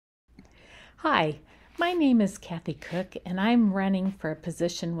Hi, my name is Cathy Cook, and I'm running for a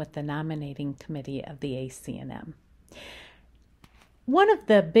position with the Nominating Committee of the CNM. One of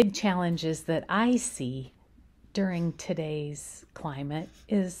the big challenges that I see during today's climate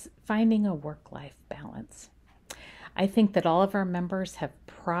is finding a work-life balance. I think that all of our members have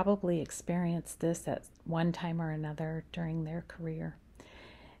probably experienced this at one time or another during their career,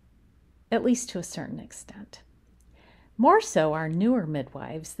 at least to a certain extent. More so, our newer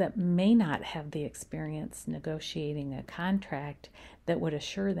midwives that may not have the experience negotiating a contract that would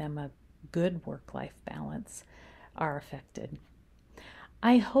assure them a good work-life balance are affected.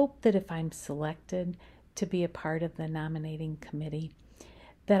 I hope that if I'm selected to be a part of the nominating committee,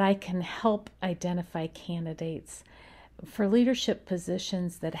 that I can help identify candidates for leadership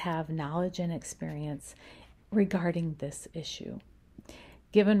positions that have knowledge and experience regarding this issue.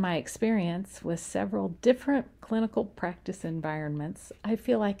 Given my experience with several different clinical practice environments, I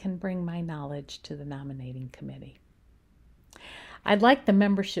feel I can bring my knowledge to the nominating committee. I'd like the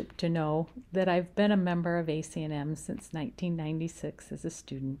membership to know that I've been a member of ACNM since 1996 as a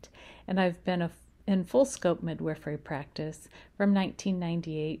student, and I've been in full scope midwifery practice from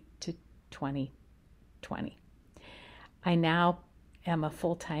 1998 to 2020. I now am a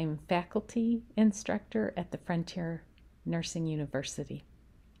full-time faculty instructor at the Frontier Nursing University.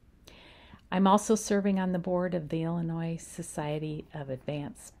 I'm also serving on the board of the Illinois Society of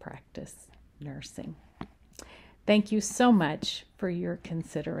Advanced Practice Nursing. Thank you so much for your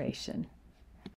consideration.